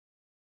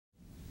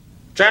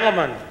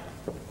Gentlemen,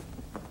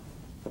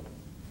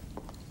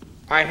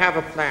 I have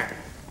a plan.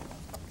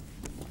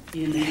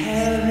 In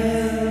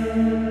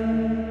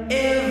heaven,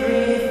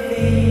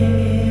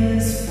 everything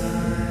is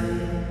fine.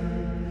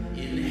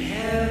 In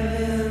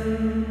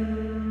heaven,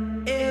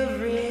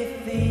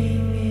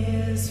 everything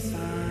is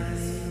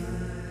fine.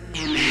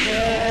 In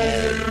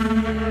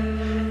heaven,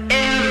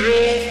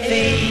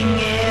 everything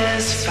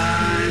is fine.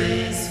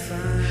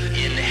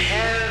 In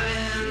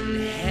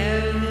heaven,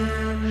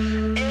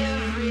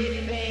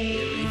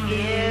 everything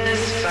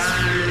is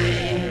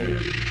fine.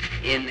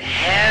 In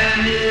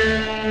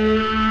heaven,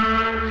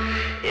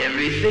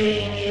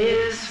 everything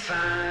is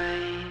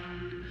fine.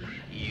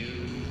 You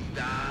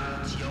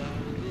got your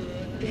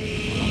good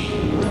day.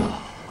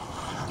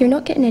 You're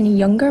not getting any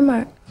younger,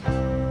 Mark.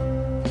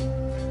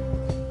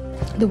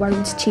 The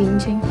world's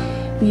changing,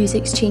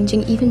 music's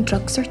changing, even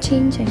drugs are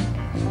changing.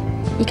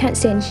 You can't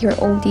stay in here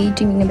all day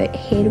dreaming about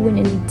heroin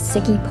and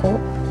Ziggy Pop.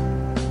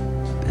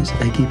 It's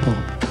Iggy Pop.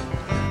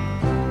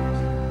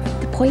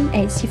 The point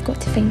is, you've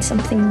got to find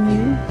something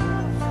new.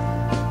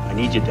 I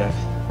need you, Dev.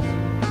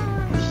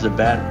 This is a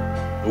bad one.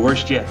 The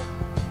worst yet.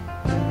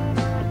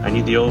 I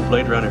need the old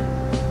Blade Runner.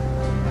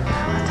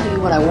 I'll tell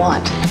you what I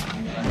want.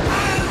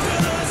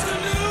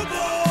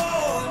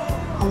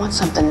 I want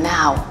something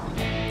now.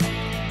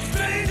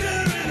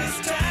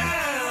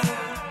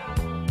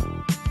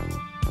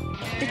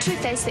 The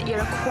truth is that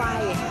you're a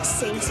quiet,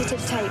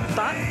 sensitive type,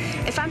 but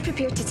if I'm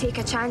prepared to take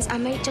a chance, I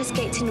might just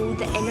get to know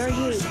the inner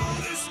you.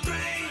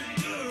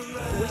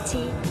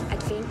 Witty,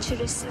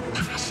 adventurous,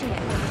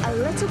 passionate, a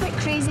little bit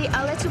crazy,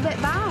 a little bit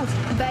bad.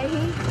 But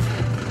hey,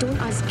 don't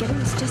us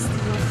girls just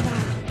love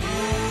that?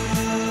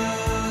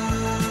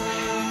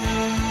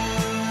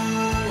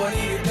 What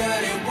are you,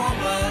 dirty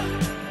woman?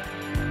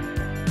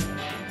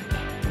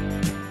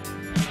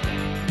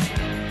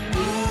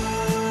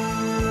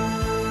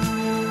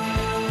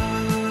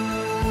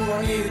 What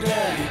are you,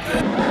 dirty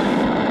girl?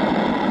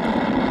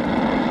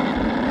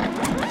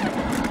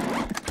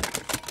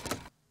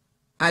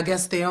 I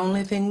guess the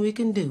only thing we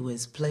can do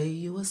is play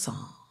you a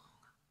song.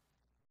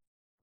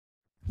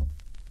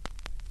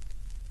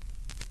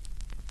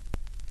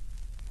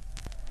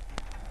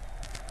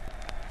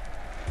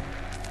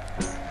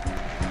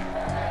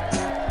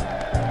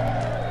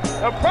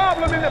 The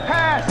problem in the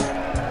past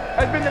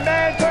has been the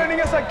man turning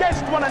us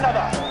against one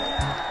another.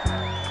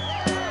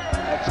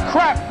 That's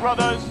crap,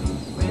 brothers.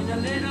 When a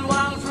little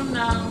while from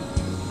now,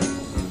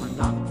 if I'm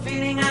not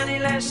feeling any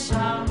less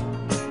sound,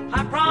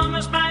 I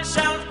promise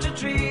myself to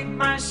treat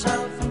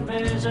myself and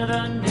visit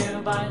a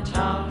nearby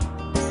tower.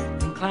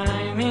 And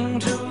climbing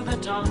to the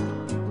top,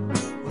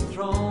 will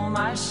throw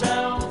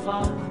myself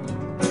off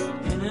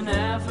in an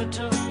effort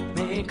to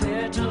make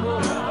clear to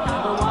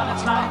whoever what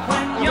it's like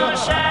when you're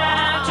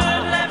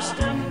shattered, left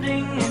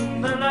standing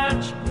in the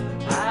lurch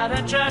at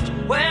a church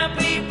where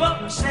people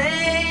are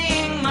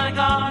saying, my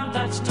God,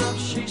 that stuff,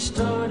 she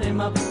stood him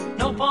up.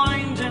 No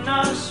point in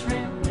us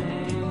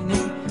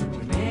remaining, we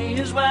may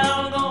as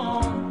well go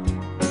on.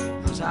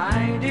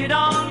 I did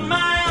on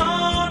my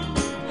own,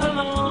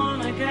 alone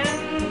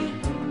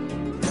again,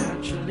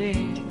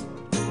 naturally.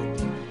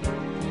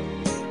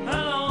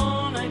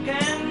 Alone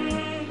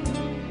again,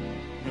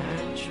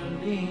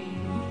 naturally.